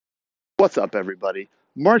What's up, everybody?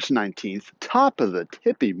 March 19th, top of the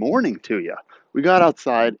tippy morning to you. We got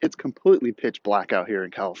outside. It's completely pitch black out here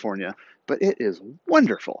in California, but it is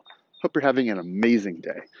wonderful. Hope you're having an amazing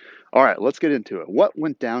day. All right, let's get into it. What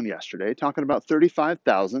went down yesterday? Talking about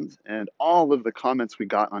 35,000 and all of the comments we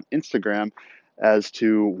got on Instagram as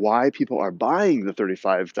to why people are buying the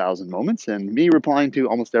 35,000 moments, and me replying to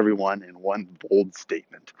almost everyone in one bold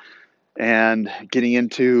statement and getting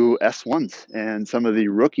into S1s and some of the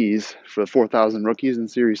rookies for the 4,000 rookies in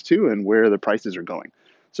Series 2 and where the prices are going.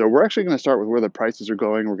 So we're actually going to start with where the prices are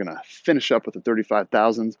going. We're going to finish up with the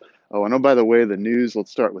 35,000s. Oh, and oh, by the way, the news,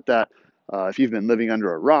 let's start with that. If you've been living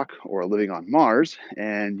under a rock or living on Mars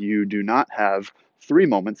and you do not have 3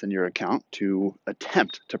 moments in your account to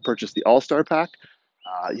attempt to purchase the All-Star Pack,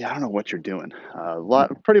 yeah, I don't know what you're doing.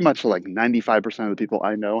 Pretty much like 95% of the people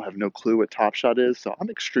I know have no clue what Top Shot is, so I'm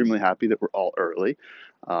extremely happy that we're all early.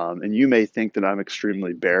 And you may think that I'm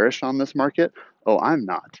extremely bearish on this market. Oh, I'm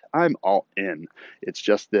not. I'm all in. It's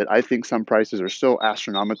just that I think some prices are so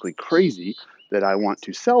astronomically crazy that I want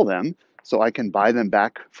to sell them so I can buy them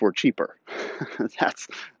back for cheaper. that's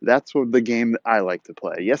that's what the game that I like to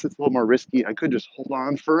play. Yes, it's a little more risky. I could just hold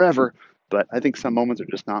on forever, but I think some moments are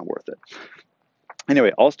just not worth it.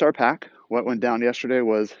 Anyway, All Star Pack, what went down yesterday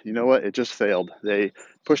was, you know what, it just failed. They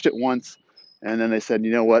pushed it once, and then they said,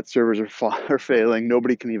 you know what, servers are failing.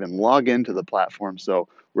 Nobody can even log into the platform, so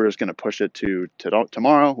we're just going to push it to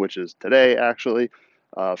tomorrow, which is today, actually,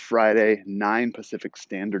 Friday, 9 Pacific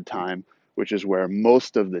Standard Time, which is where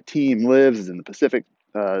most of the team lives, is in the Pacific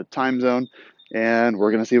time zone. And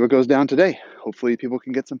we're going to see what goes down today. Hopefully, people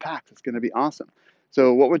can get some packs. It's going to be awesome.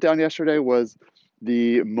 So, what went down yesterday was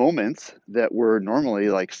the moments that were normally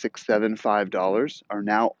like $6, $7, $5 are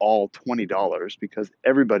now all $20 because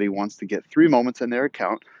everybody wants to get 3 moments in their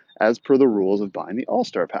account as per the rules of buying the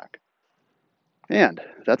All-Star Pack. And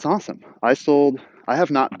that's awesome. I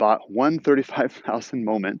have not bought one 35,000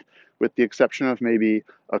 moment with the exception of maybe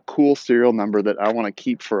a cool serial number that I want to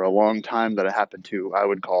keep for a long time that I happen to, I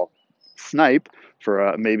would call snipe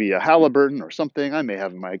for maybe a Halliburton or something I may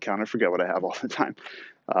have in my account. I forget what I have all the time.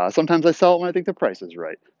 Sometimes I sell it when I think the price is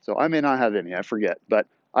right. So I may not have any, I forget. But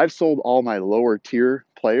I've sold all my lower tier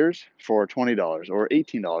players for $20 or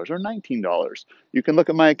 $18 or $19. You can look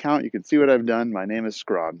at my account. You can see what I've done. My name is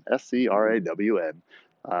Scrawn, SCRAWN.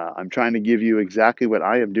 I'm trying to give you exactly what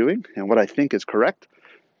I am doing and what I think is correct,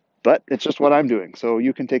 but it's just what I'm doing. So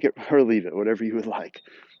you can take it or leave it, whatever you would like.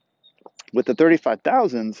 With the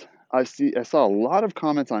 35,000s, I saw a lot of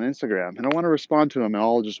comments on Instagram, and I want to respond to them in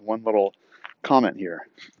all just one little comment here.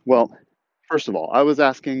 Well, first of all, I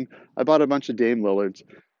bought a bunch of Dame Lillards.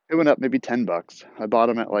 It went up maybe $10. I bought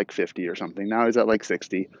him at like 50 or something. Now he's at like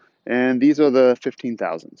 60. And these are the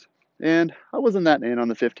 15,000s. And I wasn't that in on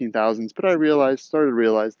the 15,000s, but started to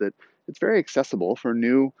realize that it's very accessible for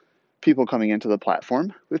new people coming into the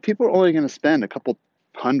platform. If people are only going to spend a couple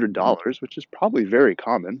 $100, which is probably very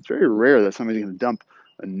common, it's very rare that somebody's going to dump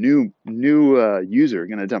a new user,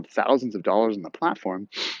 going to dump thousands of dollars on the platform,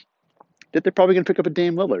 that they're probably going to pick up a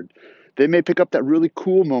Dame Lillard. They may pick up that really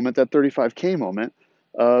cool moment, that 35K moment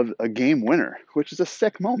of a game winner, which is a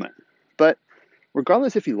sick moment. But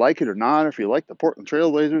regardless if you like it or not, or if you like the Portland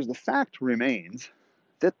Trailblazers, the fact remains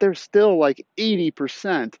that there's still like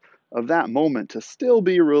 80% of that moment to still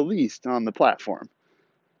be released on the platform.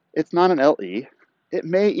 It's not an LE. It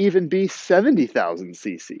may even be 70,000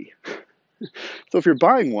 CC. So if you're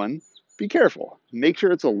buying one, be careful. Make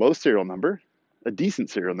sure it's a low serial number, a decent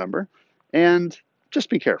serial number, and just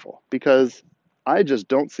be careful because I just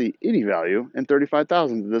don't see any value in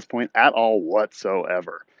 35,000 at this point at all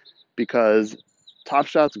whatsoever. Because Top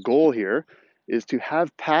Shot's goal here is to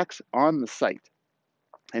have packs on the site.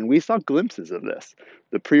 And we saw glimpses of this.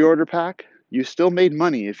 The pre-order pack, you still made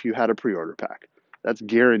money if you had a pre-order pack. That's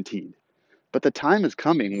guaranteed. But the time is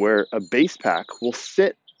coming where a base pack will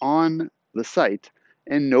sit on the site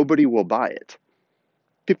and nobody will buy it.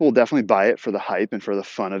 People will definitely buy it for the hype and for the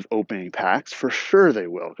fun of opening packs. For sure they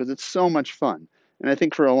will, because it's so much fun. And I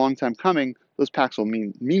think for a long time coming, those packs will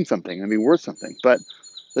mean something and be worth something. But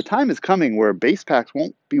the time is coming where base packs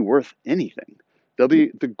won't be worth anything. They'll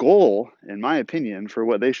be the goal, in my opinion, for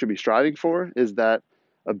what they should be striving for is that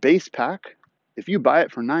a base pack, if you buy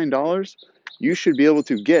it for $9, you should be able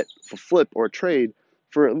to get a flip or trade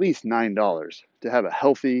for at least $9 to have a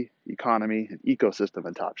healthy economy and ecosystem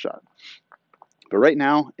in Top Shot. But right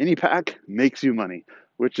now, any pack makes you money,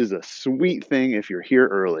 which is a sweet thing if you're here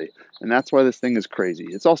early. And that's why this thing is crazy.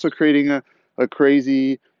 It's also creating a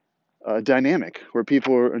crazy dynamic where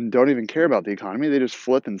people don't even care about the economy. They just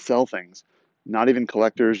flip and sell things Not even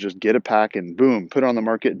collectors, just get a pack and boom, put it on the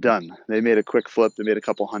market, done. They made a quick flip, they made a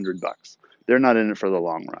couple $100. They're not in it for the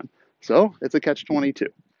long run. So it's a catch 22.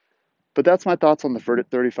 But that's my thoughts on the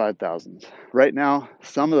 35,000s. Right now,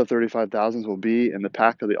 some of the 35,000s will be in the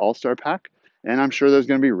pack of the All-Star pack, and I'm sure there's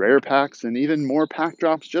going to be rare packs and even more pack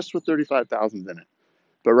drops just with 35,000s in it.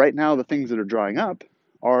 But right now, the things that are drying up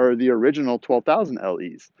are the original 12,000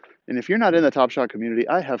 LEs. And if you're not in the Top Shot community,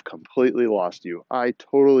 I have completely lost you. I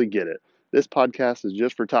totally get it. This podcast is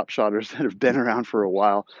just for top shotters that have been around for a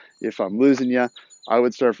while. If I'm losing you, I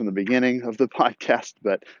would start from the beginning of the podcast,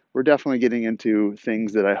 but we're definitely getting into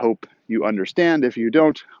things that I hope you understand. If you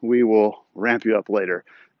don't, we will ramp you up later.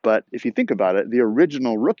 But if you think about it, the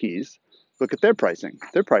original rookies, look at their pricing.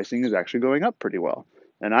 Their pricing is actually going up pretty well.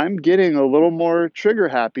 And I'm getting a little more trigger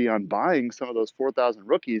happy on buying some of those 4,000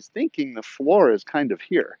 rookies, thinking the floor is kind of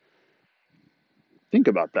here. Think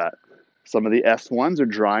about that. Some of the S1s are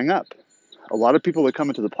drying up. A lot of people that come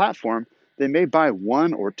into the platform, they may buy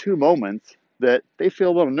one or two moments that they feel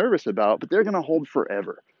a little nervous about, but they're going to hold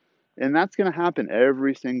forever. And that's going to happen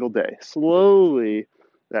every single day. Slowly,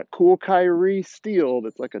 that cool Kyrie steal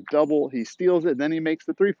that's like a double, he steals it, then he makes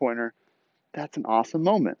the three-pointer. That's an awesome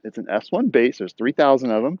moment. It's an S1 base. There's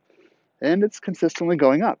 3,000 of them, and it's consistently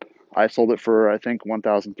going up. I sold it for, I think,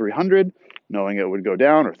 1,300, knowing it would go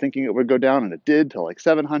down or thinking it would go down, and it did to like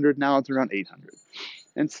 700. Now it's around 800.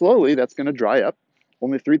 And slowly that's going to dry up.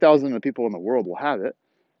 Only 3,000 of the people in the world will have it,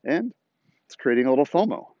 and it's creating a little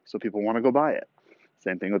FOMO, so people want to go buy it.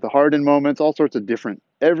 Same thing with the Harden moments, all sorts of different.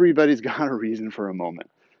 Everybody's got a reason for a moment.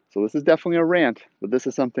 So this is definitely a rant, but this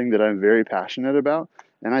is something that I'm very passionate about.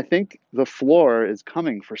 And I think the floor is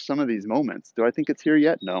coming for some of these moments. Do I think it's here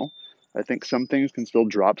yet? No. I think some things can still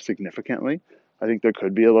drop significantly. I think there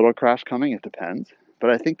could be a little crash coming. It depends. But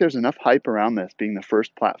I think there's enough hype around this being the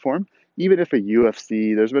first platform. Even if a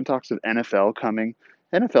UFC, there's been talks of NFL coming.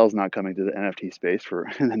 NFL's not coming to the NFT space for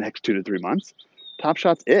in the next 2 to 3 months. Top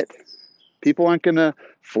Shot's it. People aren't going to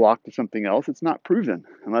flock to something else. It's not proven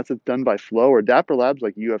unless it's done by Flow or Dapper Labs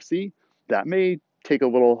like UFC. That may take a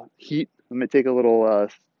little heat. It may take a little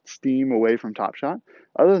steam away from Top Shot.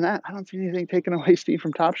 Other than that, I don't see anything taking away steam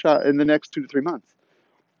from Top Shot in the next 2 to 3 months.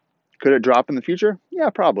 Could it drop in the future? Yeah,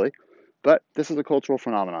 probably. But this is a cultural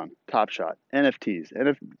phenomenon. Top Shot, NFTs, and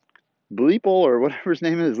if Bleeple or whatever his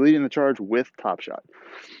name is leading the charge with Top Shot.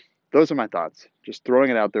 Those are my thoughts. Just throwing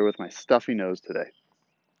it out there with my stuffy nose today.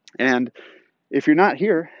 And if you're not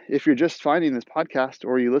here, if you're just finding this podcast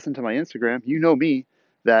or you listen to my Instagram, you know me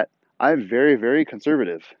that I'm very, very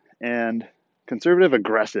conservative and conservative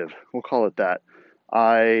aggressive. We'll call it that.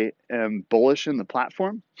 I am bullish in the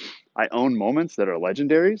platform. I own moments that are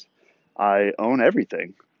legendaries. I own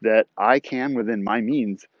everything that I can within my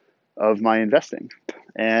means of my investing.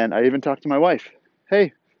 And I even talked to my wife.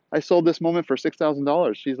 Hey, I sold this moment for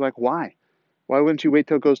 $6,000. She's like, why? Why wouldn't you wait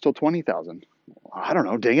till it goes till 20,000? I don't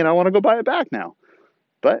know. Dang it. I want to go buy it back now.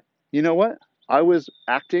 But you know what? I was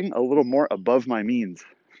acting a little more above my means.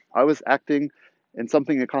 I was acting in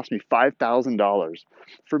something that cost me $5,000.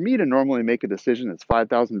 For me to normally make a decision that's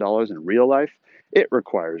 $5,000 in real life, it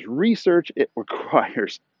requires research. It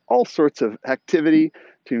requires all sorts of activity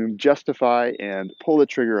to justify and pull the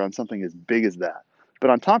trigger on something as big as that. But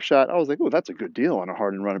on Top Shot, I was like, oh, that's a good deal on a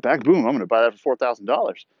Harden run it back. Boom, I'm going to buy that for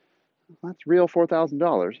 $4,000. That's real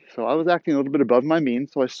 $4,000. So I was acting a little bit above my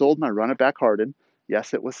means. So I sold my run it back Harden.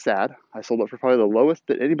 Yes, it was sad. I sold it for probably the lowest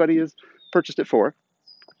that anybody has purchased it for.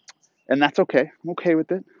 And that's okay. I'm okay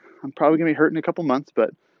with it. I'm probably going to be hurt in a couple months, but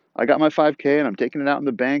I got my 5K and I'm taking it out in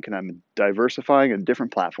the bank and I'm diversifying in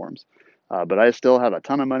different platforms. But I still have a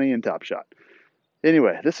ton of money in Top Shot.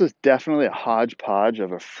 Anyway, this is definitely a hodgepodge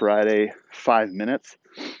of a Friday 5 minutes,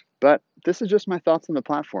 but this is just my thoughts on the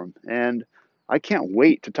platform. And I can't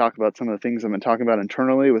wait to talk about some of the things I've been talking about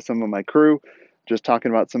internally with some of my crew, just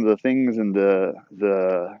talking about some of the things and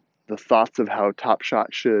the thoughts of how Top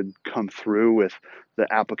Shot should come through with the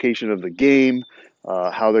application of the game,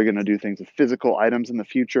 how they're going to do things with physical items in the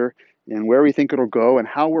future, and where we think it'll go and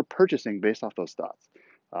how we're purchasing based off those thoughts.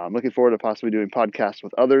 I'm looking forward to possibly doing podcasts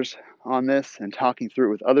with others on this and talking through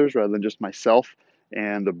it with others rather than just myself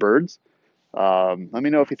and the birds. Let me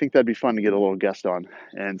know if you think that'd be fun to get a little guest on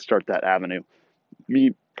and start that avenue.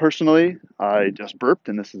 Me personally, I just burped,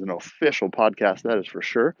 and this is an official podcast, that is for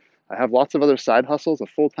sure. I have lots of other side hustles, a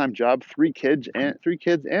full-time job, three kids, and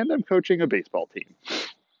I'm coaching a baseball team.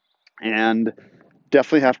 And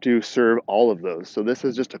definitely have to serve all of those. So this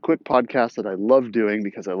is just a quick podcast that I love doing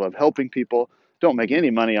because I love helping people. Don't make any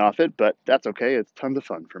money off it, but that's okay. It's tons of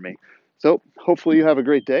fun for me. So hopefully you have a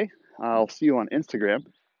great day. I'll see you on Instagram.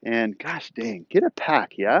 And gosh dang, get a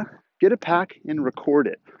pack, yeah? Get a pack and record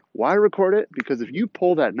it. Why record it? Because if you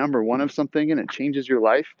pull that number one of something and it changes your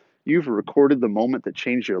life, you've recorded the moment that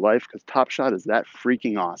changed your life because Top Shot is that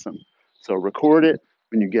freaking awesome. So record it.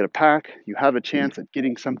 When you get a pack, you have a chance at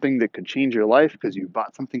getting something that could change your life because you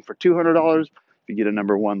bought something for $200. If you get a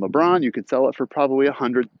number one LeBron, you could sell it for probably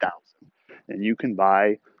 100,000, and you can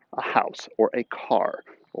buy a house or a car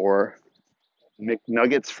or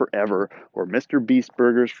McNuggets forever or Mr. Beast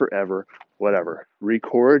burgers forever, whatever.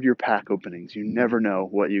 Record your pack openings. You never know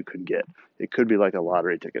what you could get. It could be like a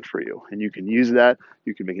lottery ticket for you, and you can use that.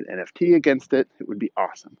 You can make an NFT against it. It would be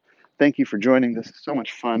awesome. Thank you for joining. This is so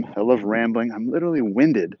much fun. I love rambling. I'm literally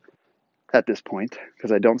winded at this point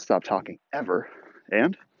because I don't stop talking ever.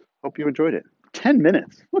 And hope you enjoyed it. 10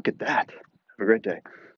 minutes. Look at that. Have a great day.